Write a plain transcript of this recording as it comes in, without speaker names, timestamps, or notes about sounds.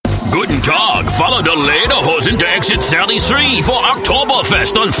Guten Tag. Follow the Lederhosen to exit 33 for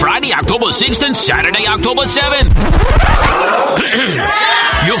Oktoberfest on Friday, October 6th and Saturday, October 7th.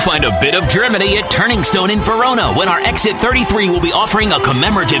 You'll find a bit of Germany at Turning Stone in Verona when our exit 33 will be offering a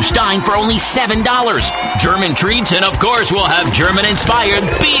commemorative Stein for only $7. German treats, and of course, we'll have German-inspired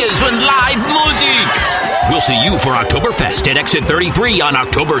beers and live music. We'll see you for Oktoberfest at exit 33 on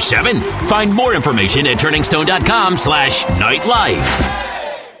October 7th. Find more information at turningstone.com/nightlife.